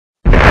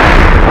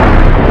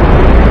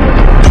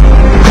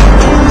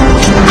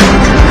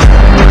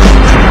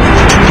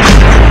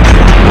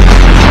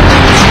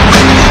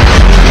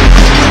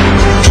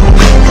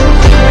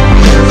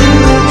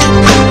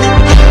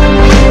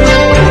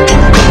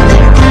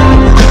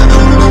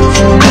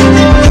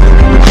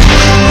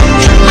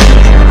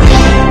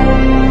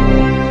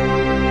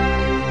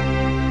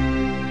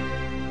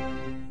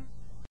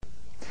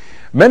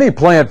Many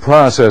plant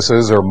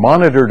processes are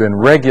monitored and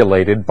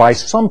regulated by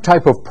some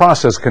type of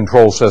process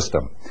control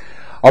system.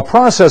 A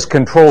process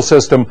control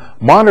system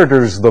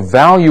monitors the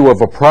value of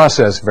a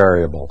process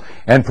variable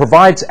and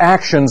provides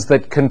actions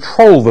that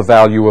control the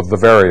value of the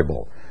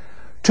variable.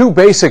 Two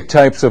basic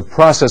types of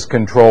process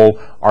control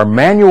are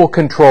manual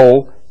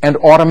control and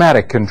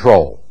automatic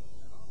control.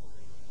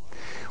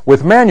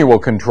 With manual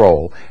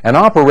control, an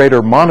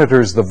operator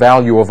monitors the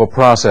value of a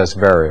process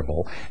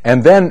variable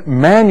and then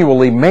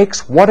manually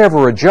makes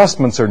whatever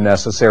adjustments are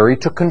necessary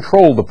to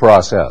control the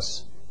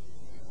process.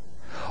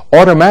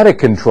 Automatic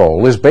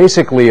control is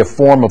basically a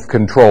form of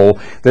control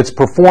that's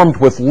performed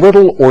with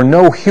little or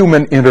no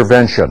human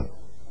intervention.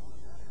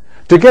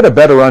 To get a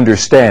better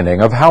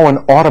understanding of how an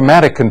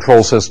automatic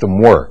control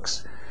system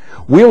works,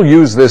 we'll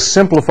use this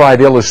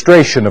simplified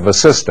illustration of a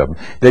system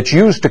that's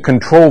used to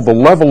control the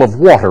level of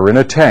water in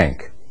a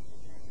tank.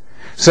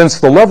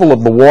 Since the level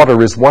of the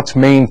water is what's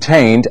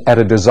maintained at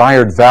a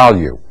desired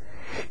value,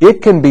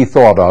 it can be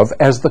thought of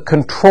as the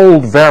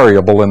controlled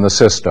variable in the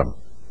system.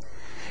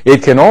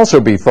 It can also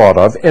be thought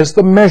of as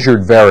the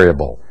measured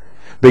variable,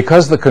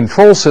 because the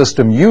control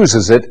system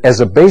uses it as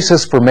a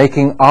basis for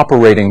making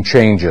operating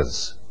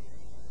changes.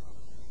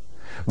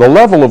 The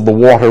level of the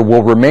water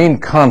will remain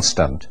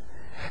constant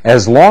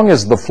as long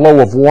as the flow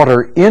of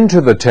water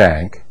into the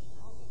tank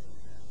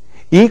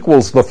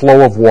equals the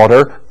flow of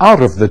water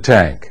out of the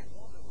tank.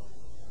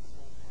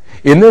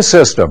 In this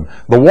system,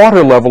 the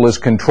water level is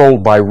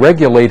controlled by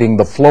regulating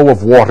the flow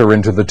of water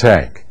into the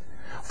tank.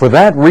 For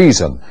that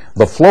reason,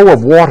 the flow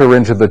of water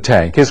into the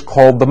tank is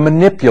called the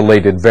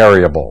manipulated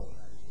variable.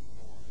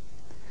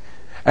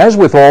 As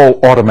with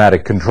all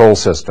automatic control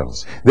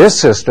systems, this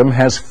system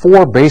has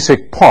four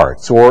basic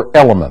parts or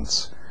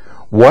elements.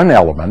 One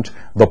element,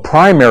 the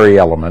primary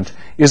element,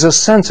 is a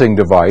sensing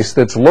device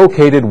that's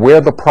located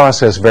where the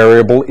process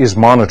variable is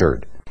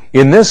monitored.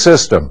 In this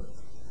system,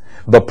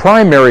 the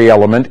primary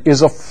element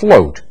is a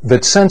float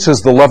that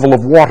senses the level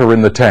of water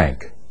in the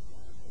tank.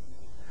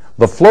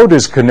 The float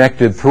is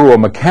connected through a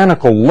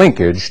mechanical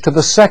linkage to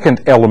the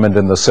second element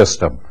in the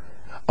system,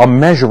 a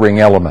measuring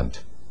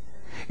element.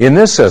 In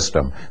this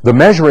system, the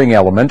measuring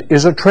element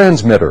is a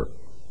transmitter.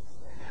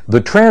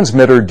 The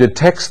transmitter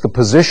detects the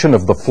position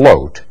of the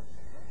float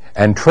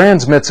and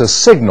transmits a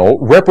signal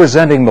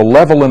representing the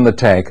level in the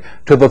tank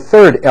to the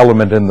third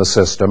element in the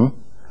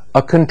system,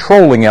 a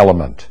controlling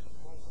element.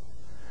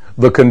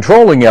 The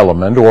controlling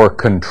element, or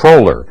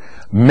controller,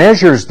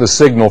 measures the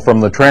signal from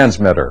the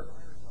transmitter,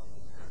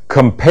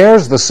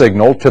 compares the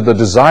signal to the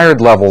desired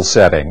level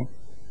setting,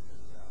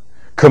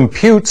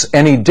 computes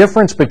any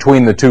difference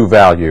between the two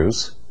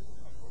values,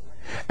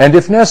 and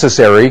if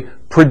necessary,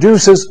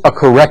 produces a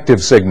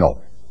corrective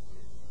signal.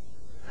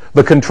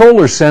 The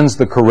controller sends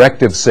the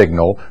corrective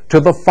signal to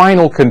the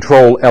final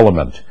control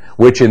element,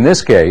 which in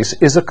this case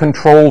is a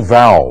control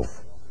valve.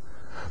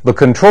 The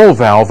control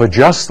valve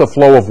adjusts the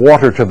flow of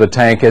water to the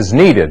tank as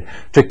needed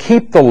to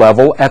keep the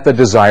level at the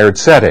desired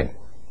setting.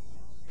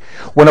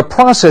 When a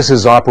process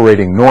is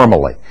operating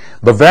normally,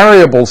 the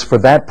variables for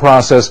that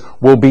process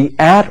will be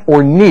at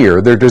or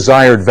near their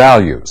desired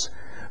values.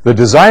 The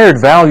desired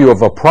value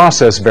of a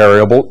process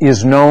variable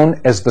is known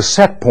as the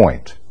set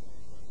point.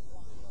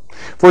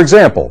 For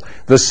example,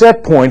 the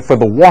set point for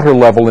the water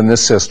level in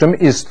this system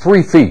is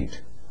 3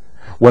 feet.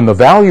 When the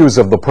values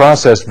of the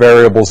process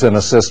variables in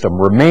a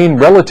system remain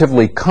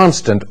relatively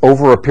constant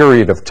over a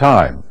period of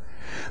time,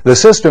 the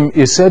system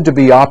is said to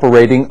be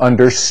operating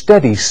under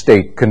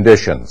steady-state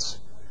conditions.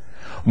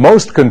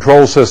 Most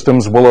control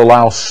systems will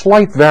allow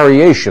slight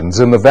variations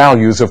in the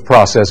values of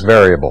process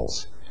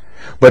variables.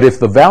 But if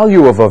the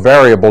value of a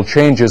variable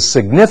changes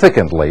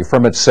significantly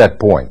from its set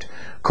point,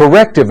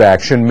 corrective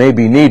action may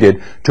be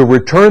needed to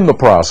return the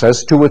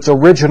process to its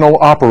original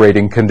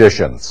operating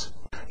conditions.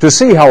 To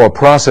see how a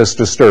process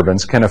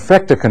disturbance can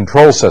affect a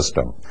control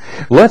system,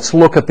 let's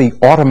look at the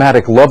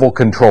automatic level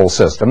control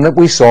system that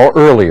we saw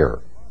earlier.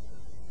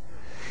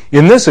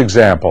 In this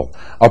example,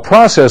 a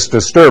process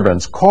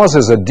disturbance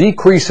causes a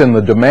decrease in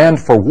the demand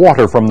for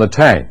water from the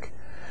tank.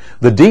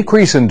 The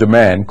decrease in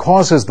demand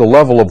causes the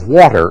level of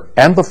water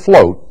and the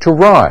float to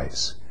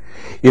rise.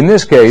 In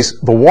this case,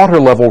 the water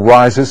level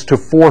rises to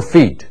 4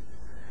 feet.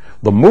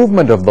 The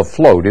movement of the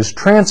float is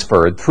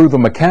transferred through the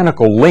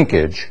mechanical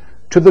linkage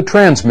to the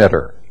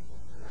transmitter.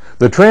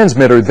 The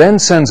transmitter then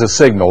sends a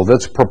signal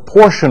that's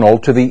proportional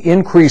to the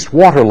increased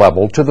water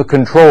level to the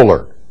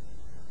controller.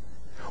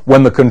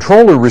 When the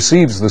controller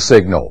receives the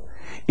signal,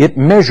 it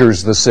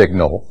measures the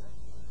signal,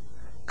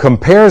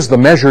 compares the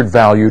measured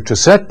value to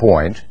set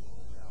point,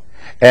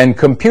 and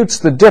computes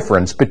the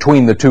difference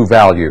between the two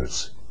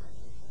values.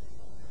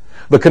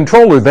 The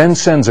controller then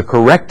sends a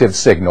corrective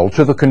signal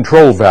to the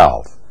control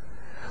valve.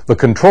 The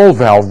control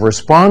valve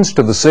responds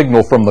to the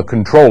signal from the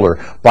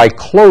controller by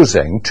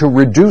closing to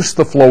reduce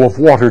the flow of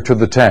water to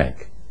the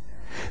tank.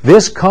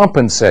 This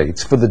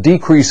compensates for the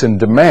decrease in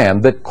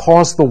demand that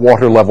caused the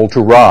water level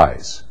to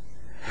rise.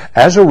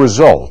 As a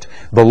result,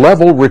 the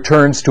level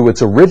returns to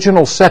its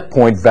original set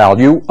point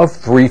value of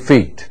 3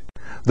 feet.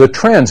 The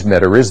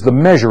transmitter is the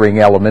measuring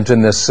element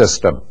in this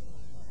system.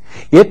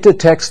 It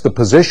detects the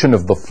position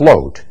of the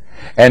float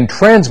and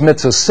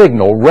transmits a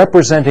signal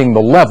representing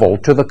the level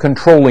to the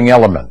controlling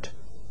element.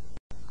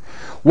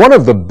 One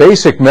of the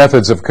basic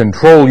methods of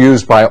control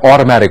used by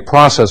automatic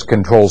process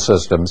control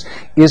systems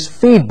is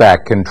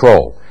feedback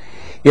control.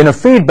 In a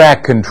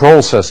feedback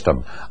control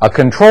system, a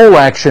control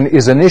action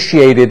is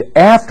initiated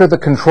after the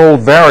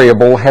controlled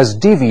variable has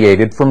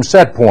deviated from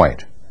set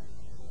point.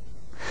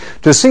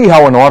 To see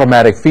how an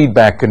automatic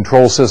feedback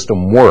control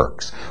system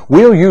works,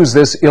 we'll use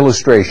this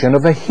illustration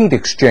of a heat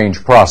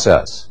exchange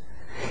process.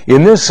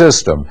 In this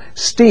system,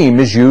 steam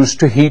is used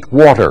to heat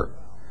water.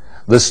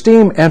 The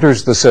steam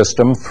enters the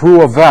system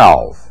through a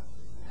valve,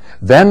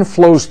 then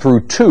flows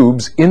through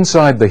tubes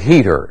inside the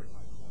heater,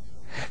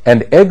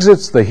 and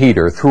exits the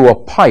heater through a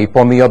pipe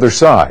on the other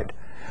side.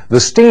 The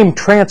steam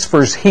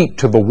transfers heat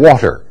to the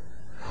water,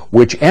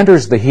 which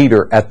enters the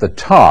heater at the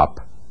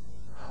top,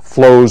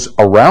 flows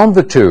around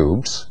the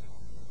tubes,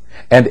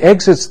 and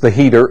exits the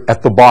heater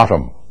at the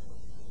bottom.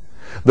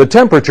 The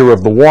temperature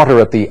of the water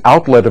at the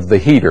outlet of the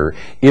heater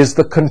is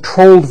the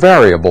controlled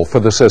variable for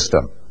the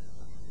system.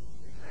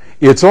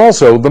 It's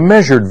also the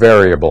measured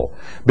variable,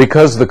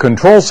 because the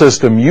control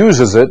system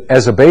uses it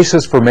as a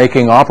basis for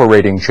making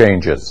operating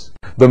changes.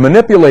 The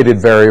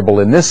manipulated variable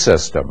in this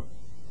system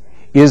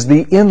is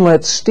the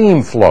inlet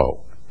steam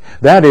flow.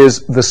 That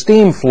is, the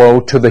steam flow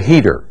to the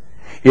heater.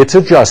 It's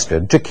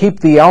adjusted to keep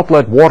the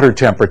outlet water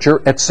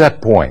temperature at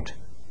set point.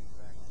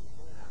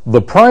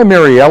 The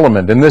primary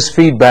element in this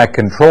feedback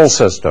control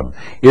system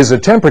is a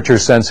temperature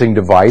sensing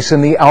device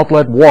in the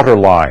outlet water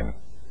line.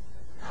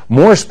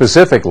 More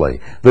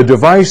specifically, the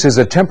device is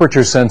a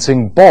temperature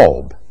sensing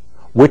bulb,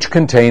 which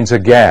contains a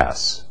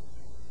gas.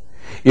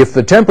 If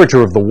the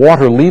temperature of the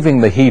water leaving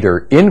the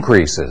heater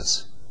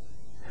increases,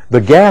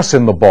 the gas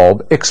in the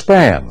bulb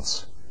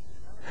expands.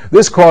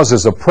 This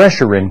causes a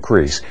pressure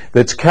increase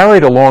that's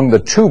carried along the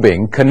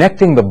tubing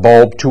connecting the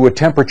bulb to a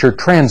temperature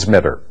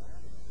transmitter.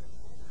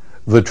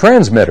 The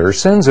transmitter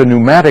sends a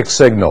pneumatic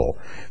signal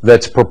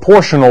that's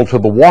proportional to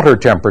the water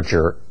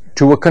temperature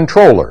to a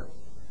controller.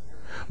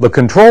 The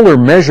controller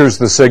measures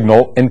the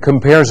signal and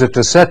compares it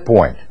to set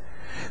point.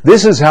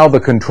 This is how the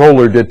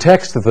controller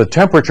detects that the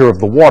temperature of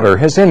the water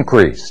has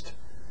increased.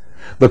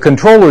 The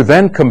controller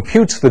then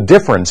computes the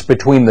difference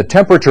between the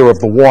temperature of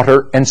the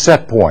water and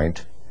set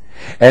point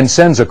and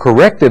sends a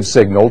corrective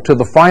signal to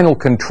the final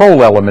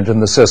control element in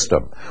the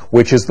system,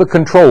 which is the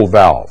control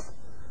valve.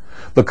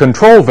 The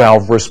control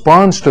valve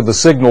responds to the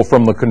signal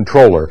from the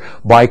controller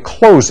by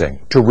closing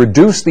to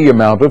reduce the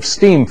amount of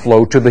steam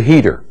flow to the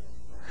heater.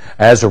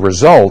 As a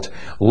result,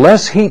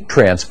 less heat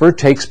transfer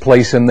takes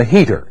place in the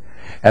heater,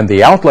 and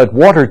the outlet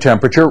water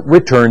temperature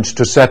returns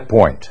to set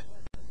point.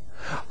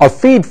 A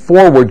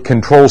feed-forward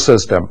control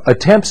system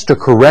attempts to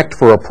correct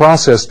for a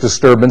process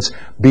disturbance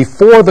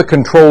before the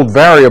controlled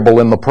variable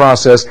in the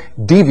process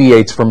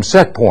deviates from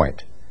set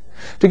point.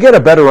 To get a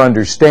better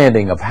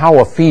understanding of how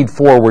a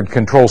feed-forward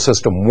control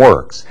system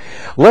works,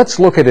 let's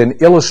look at an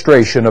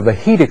illustration of a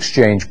heat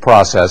exchange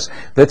process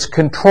that's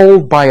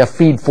controlled by a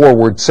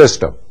feed-forward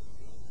system.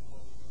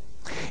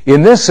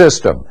 In this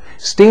system,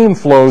 steam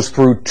flows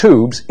through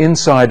tubes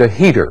inside a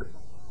heater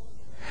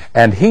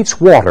and heats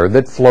water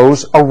that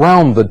flows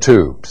around the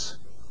tubes.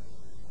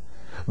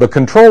 The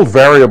controlled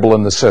variable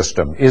in the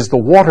system is the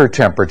water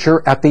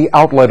temperature at the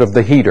outlet of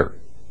the heater.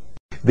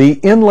 The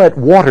inlet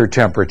water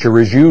temperature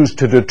is used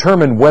to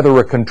determine whether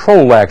a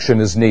control action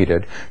is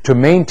needed to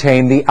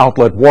maintain the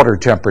outlet water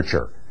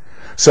temperature.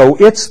 So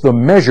it's the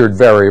measured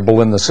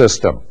variable in the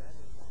system.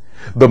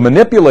 The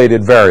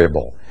manipulated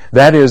variable,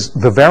 that is,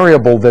 the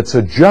variable that's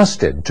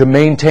adjusted to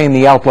maintain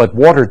the outlet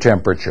water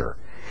temperature,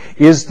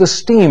 is the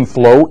steam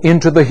flow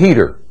into the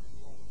heater.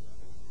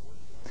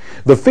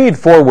 The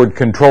feed-forward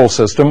control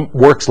system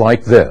works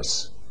like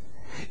this.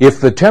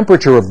 If the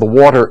temperature of the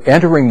water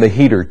entering the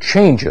heater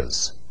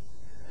changes,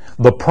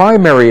 the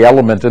primary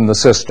element in the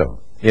system,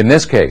 in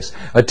this case,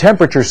 a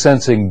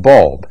temperature-sensing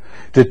bulb,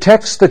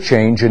 detects the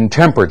change in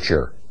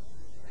temperature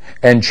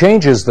and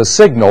changes the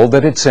signal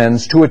that it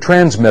sends to a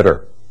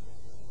transmitter.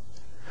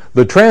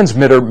 The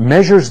transmitter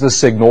measures the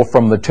signal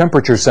from the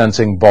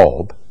temperature-sensing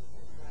bulb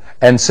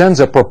and sends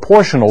a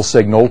proportional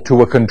signal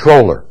to a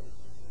controller.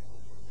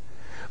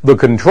 The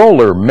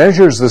controller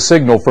measures the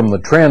signal from the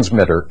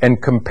transmitter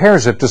and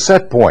compares it to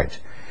set point.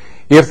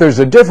 If there's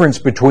a difference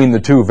between the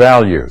two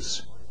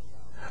values,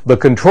 the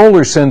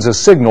controller sends a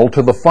signal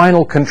to the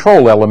final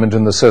control element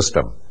in the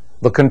system,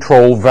 the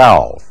control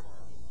valve.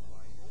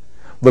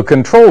 The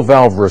control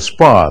valve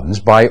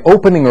responds by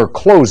opening or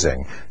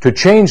closing to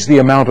change the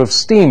amount of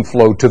steam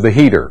flow to the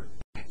heater.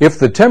 If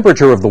the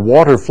temperature of the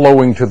water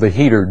flowing to the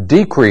heater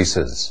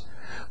decreases,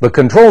 the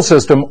control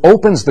system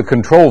opens the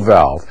control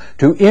valve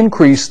to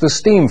increase the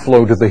steam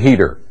flow to the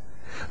heater.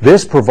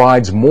 This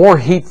provides more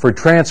heat for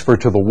transfer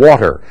to the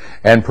water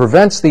and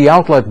prevents the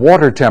outlet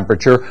water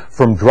temperature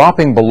from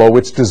dropping below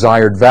its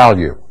desired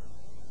value.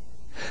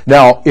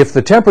 Now, if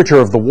the temperature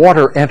of the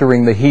water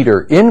entering the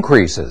heater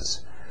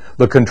increases,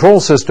 the control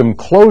system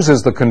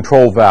closes the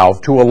control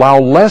valve to allow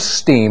less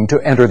steam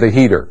to enter the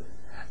heater.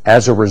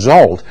 As a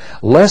result,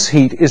 less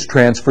heat is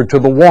transferred to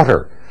the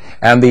water,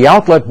 and the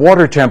outlet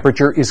water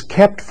temperature is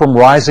kept from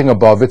rising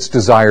above its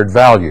desired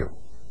value.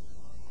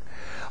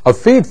 A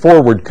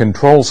feed-forward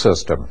control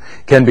system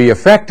can be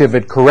effective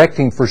at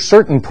correcting for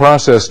certain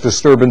process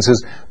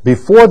disturbances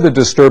before the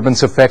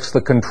disturbance affects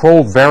the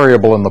controlled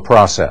variable in the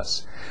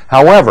process.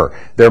 However,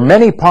 there are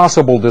many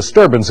possible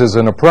disturbances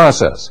in a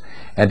process,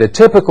 and a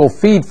typical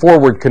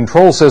feed-forward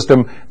control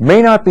system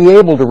may not be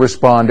able to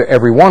respond to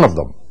every one of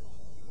them.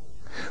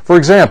 For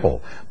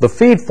example, the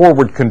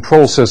feed-forward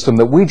control system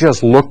that we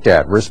just looked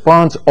at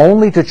responds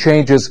only to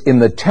changes in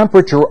the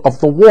temperature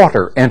of the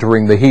water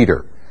entering the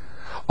heater.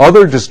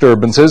 Other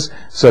disturbances,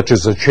 such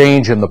as a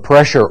change in the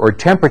pressure or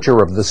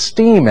temperature of the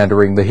steam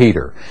entering the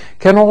heater,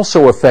 can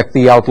also affect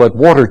the outlet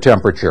water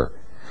temperature,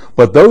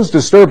 but those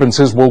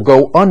disturbances will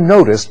go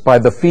unnoticed by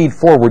the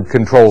feed-forward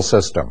control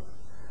system.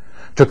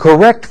 To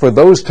correct for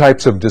those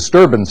types of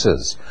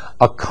disturbances,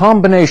 a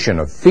combination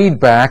of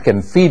feedback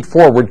and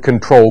feed-forward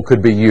control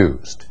could be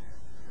used.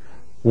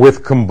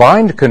 With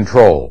combined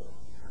control,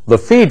 the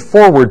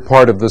feed-forward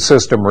part of the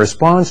system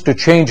responds to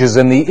changes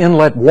in the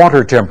inlet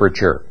water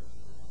temperature,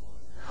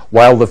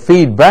 while the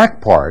feedback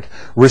part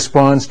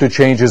responds to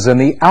changes in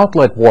the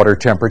outlet water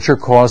temperature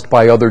caused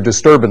by other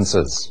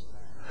disturbances.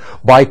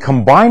 By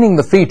combining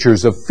the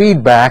features of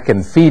feedback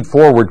and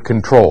feed-forward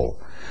control,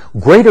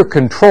 greater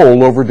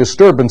control over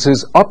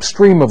disturbances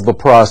upstream of the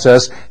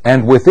process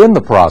and within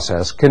the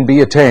process can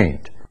be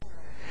attained.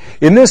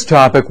 In this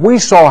topic, we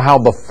saw how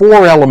the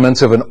four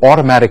elements of an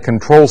automatic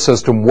control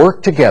system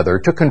work together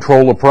to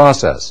control a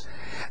process,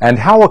 and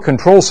how a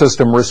control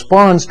system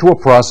responds to a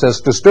process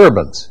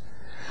disturbance.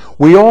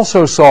 We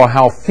also saw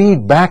how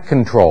feedback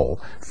control,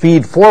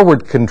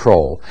 feed-forward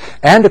control,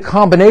 and a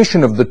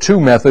combination of the two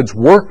methods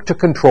work to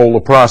control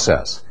a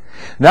process.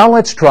 Now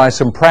let's try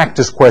some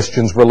practice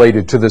questions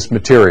related to this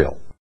material.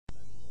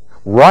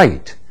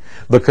 Write.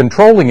 The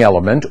controlling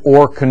element,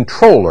 or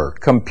controller,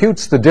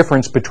 computes the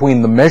difference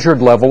between the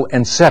measured level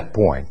and set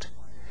point,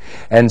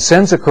 and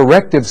sends a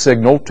corrective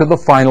signal to the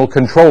final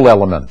control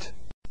element.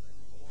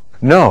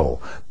 No.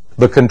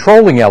 The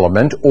controlling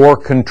element, or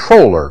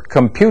controller,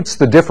 computes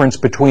the difference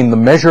between the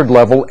measured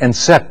level and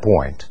set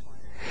point,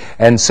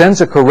 and sends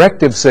a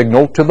corrective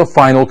signal to the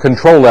final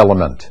control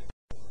element.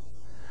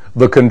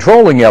 The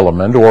controlling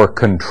element, or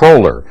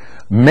controller,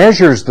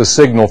 measures the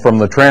signal from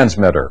the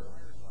transmitter,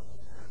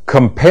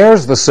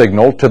 compares the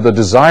signal to the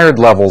desired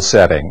level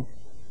setting,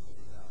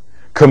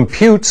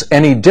 computes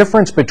any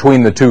difference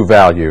between the two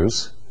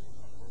values,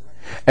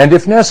 and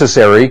if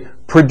necessary,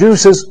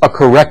 produces a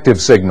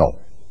corrective signal.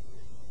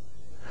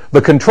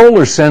 The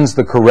controller sends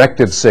the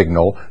corrective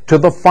signal to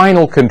the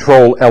final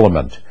control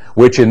element,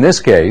 which in this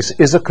case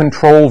is a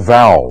control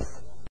valve.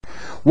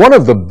 One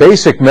of the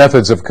basic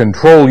methods of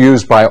control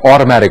used by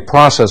automatic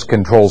process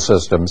control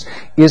systems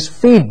is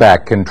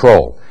feedback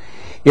control.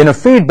 In a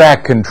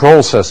feedback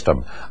control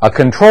system, a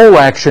control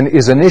action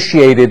is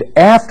initiated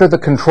after the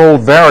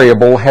controlled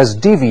variable has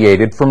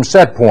deviated from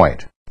set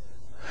point.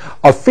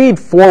 A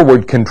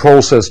feed-forward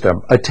control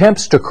system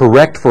attempts to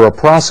correct for a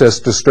process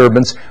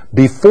disturbance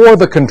before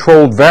the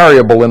controlled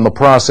variable in the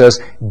process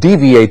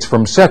deviates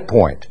from set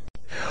point.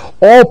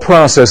 All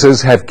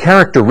processes have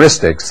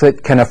characteristics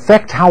that can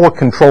affect how a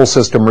control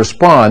system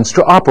responds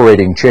to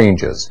operating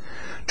changes.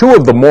 Two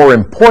of the more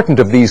important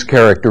of these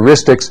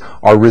characteristics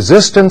are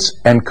resistance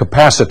and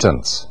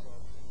capacitance.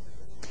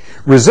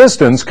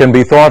 Resistance can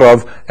be thought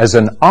of as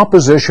an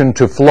opposition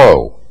to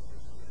flow.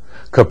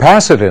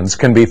 Capacitance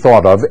can be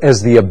thought of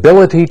as the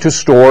ability to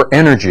store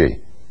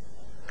energy.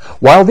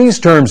 While these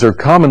terms are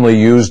commonly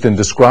used in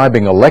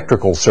describing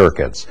electrical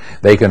circuits,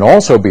 they can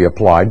also be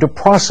applied to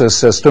process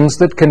systems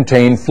that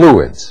contain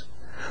fluids.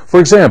 For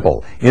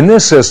example, in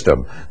this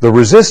system, the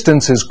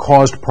resistance is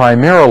caused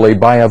primarily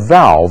by a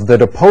valve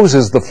that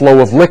opposes the flow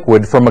of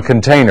liquid from a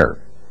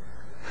container.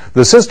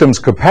 The system's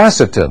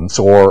capacitance,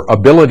 or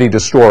ability to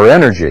store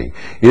energy,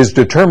 is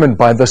determined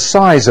by the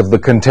size of the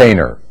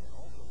container.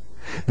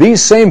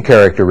 These same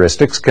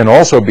characteristics can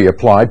also be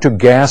applied to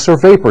gas or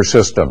vapor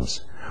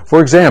systems. For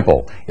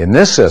example, in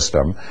this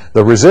system,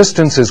 the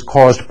resistance is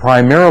caused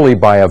primarily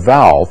by a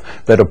valve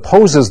that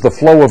opposes the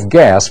flow of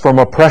gas from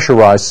a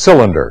pressurized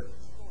cylinder.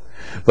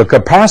 The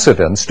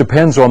capacitance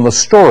depends on the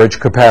storage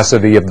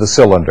capacity of the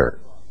cylinder.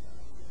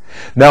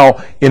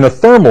 Now, in a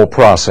thermal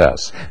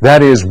process,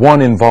 that is,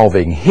 one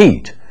involving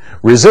heat,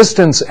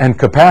 resistance and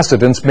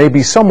capacitance may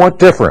be somewhat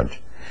different.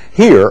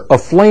 Here, a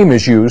flame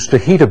is used to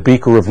heat a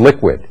beaker of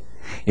liquid.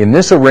 In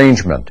this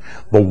arrangement,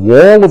 the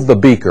wall of the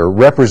beaker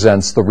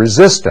represents the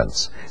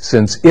resistance,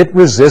 since it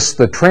resists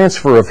the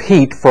transfer of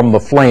heat from the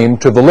flame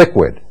to the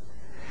liquid.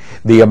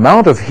 The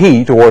amount of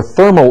heat or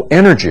thermal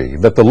energy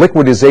that the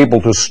liquid is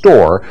able to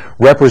store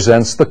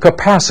represents the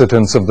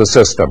capacitance of the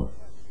system.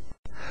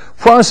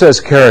 Process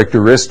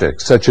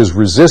characteristics such as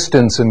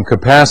resistance and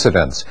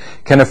capacitance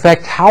can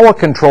affect how a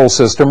control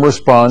system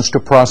responds to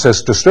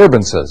process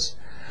disturbances.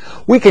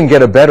 We can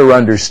get a better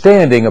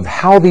understanding of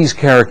how these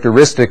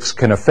characteristics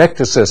can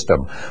affect a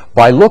system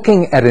by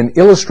looking at an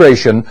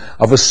illustration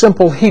of a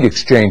simple heat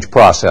exchange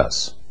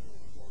process.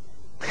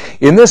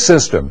 In this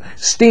system,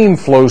 steam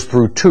flows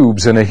through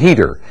tubes in a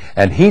heater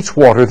and heats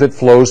water that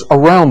flows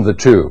around the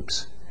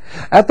tubes.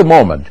 At the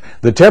moment,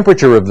 the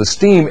temperature of the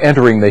steam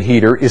entering the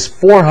heater is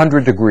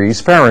 400 degrees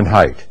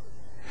Fahrenheit,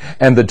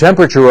 and the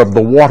temperature of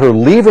the water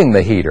leaving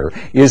the heater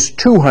is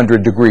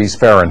 200 degrees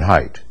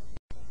Fahrenheit.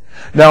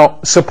 Now,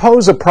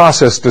 suppose a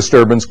process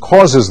disturbance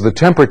causes the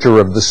temperature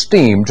of the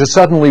steam to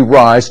suddenly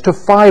rise to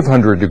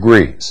 500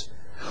 degrees.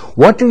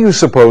 What do you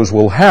suppose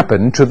will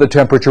happen to the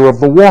temperature of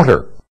the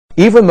water?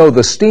 Even though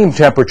the steam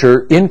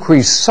temperature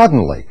increased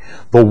suddenly,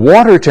 the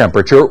water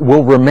temperature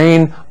will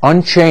remain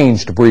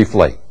unchanged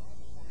briefly,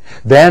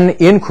 then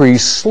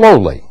increase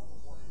slowly.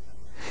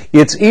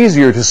 It's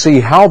easier to see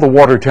how the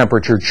water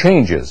temperature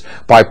changes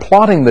by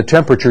plotting the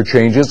temperature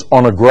changes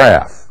on a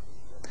graph.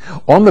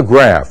 On the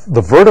graph,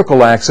 the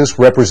vertical axis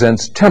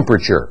represents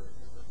temperature,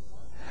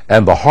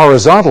 and the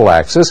horizontal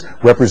axis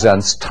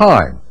represents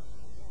time.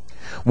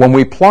 When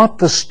we plot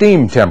the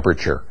steam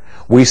temperature,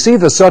 we see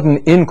the sudden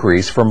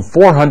increase from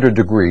 400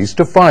 degrees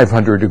to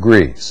 500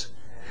 degrees.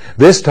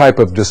 This type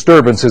of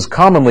disturbance is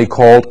commonly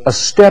called a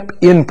step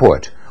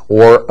input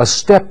or a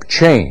step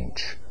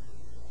change.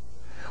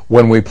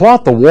 When we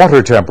plot the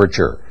water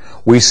temperature,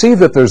 we see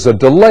that there's a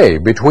delay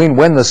between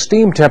when the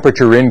steam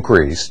temperature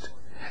increased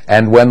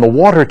and when the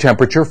water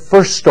temperature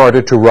first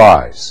started to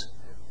rise.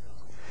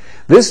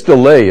 This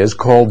delay is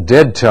called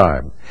dead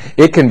time.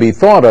 It can be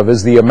thought of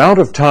as the amount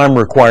of time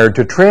required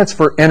to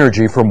transfer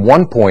energy from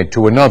one point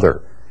to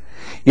another.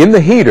 In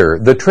the heater,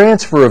 the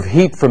transfer of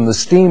heat from the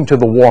steam to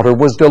the water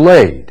was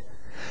delayed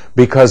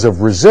because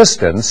of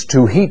resistance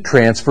to heat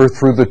transfer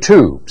through the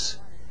tubes,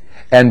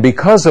 and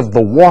because of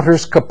the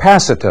water's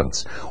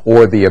capacitance,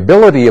 or the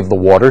ability of the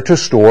water to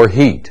store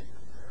heat.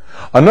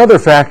 Another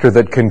factor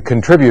that can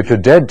contribute to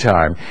dead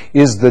time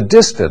is the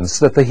distance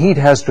that the heat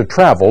has to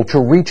travel to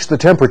reach the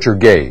temperature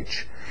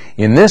gauge.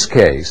 In this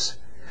case,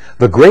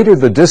 the greater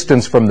the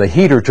distance from the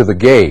heater to the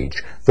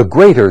gauge, the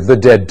greater the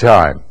dead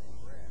time.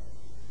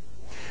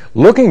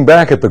 Looking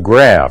back at the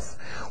graph,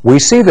 we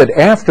see that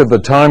after the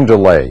time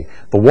delay,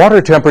 the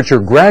water temperature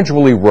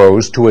gradually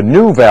rose to a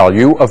new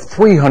value of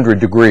 300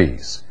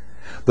 degrees.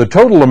 The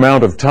total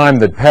amount of time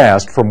that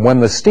passed from when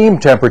the steam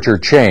temperature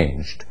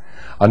changed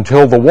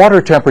until the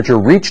water temperature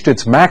reached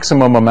its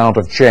maximum amount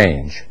of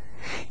change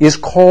is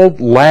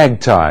called lag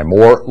time,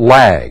 or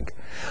lag.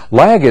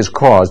 Lag is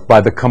caused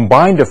by the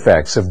combined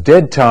effects of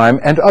dead time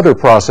and other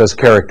process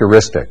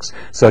characteristics,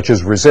 such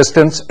as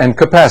resistance and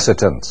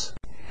capacitance.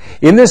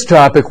 In this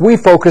topic, we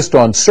focused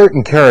on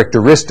certain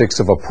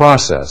characteristics of a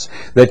process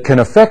that can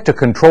affect a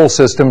control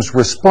system's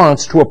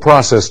response to a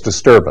process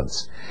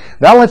disturbance.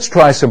 Now let's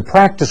try some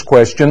practice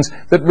questions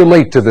that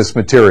relate to this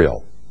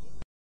material.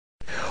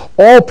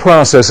 All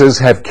processes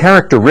have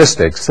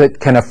characteristics that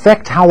can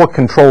affect how a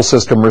control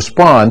system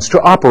responds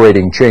to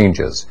operating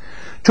changes.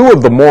 Two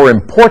of the more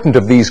important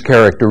of these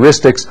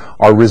characteristics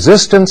are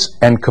resistance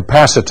and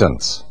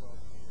capacitance.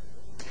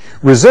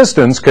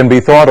 Resistance can be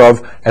thought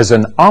of as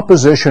an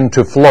opposition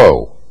to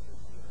flow.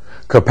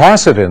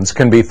 Capacitance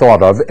can be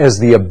thought of as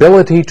the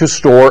ability to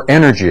store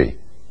energy.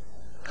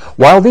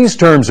 While these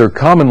terms are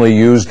commonly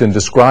used in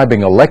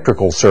describing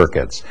electrical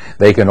circuits,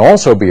 they can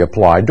also be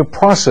applied to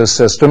process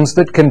systems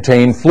that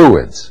contain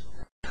fluids.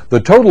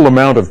 The total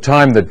amount of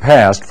time that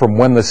passed from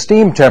when the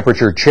steam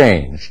temperature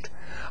changed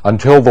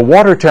until the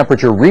water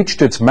temperature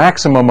reached its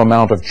maximum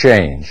amount of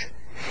change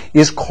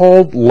is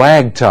called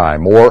lag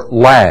time, or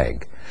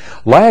lag.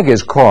 Lag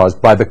is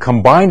caused by the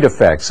combined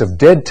effects of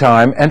dead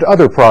time and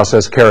other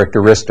process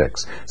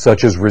characteristics,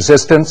 such as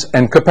resistance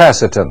and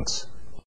capacitance.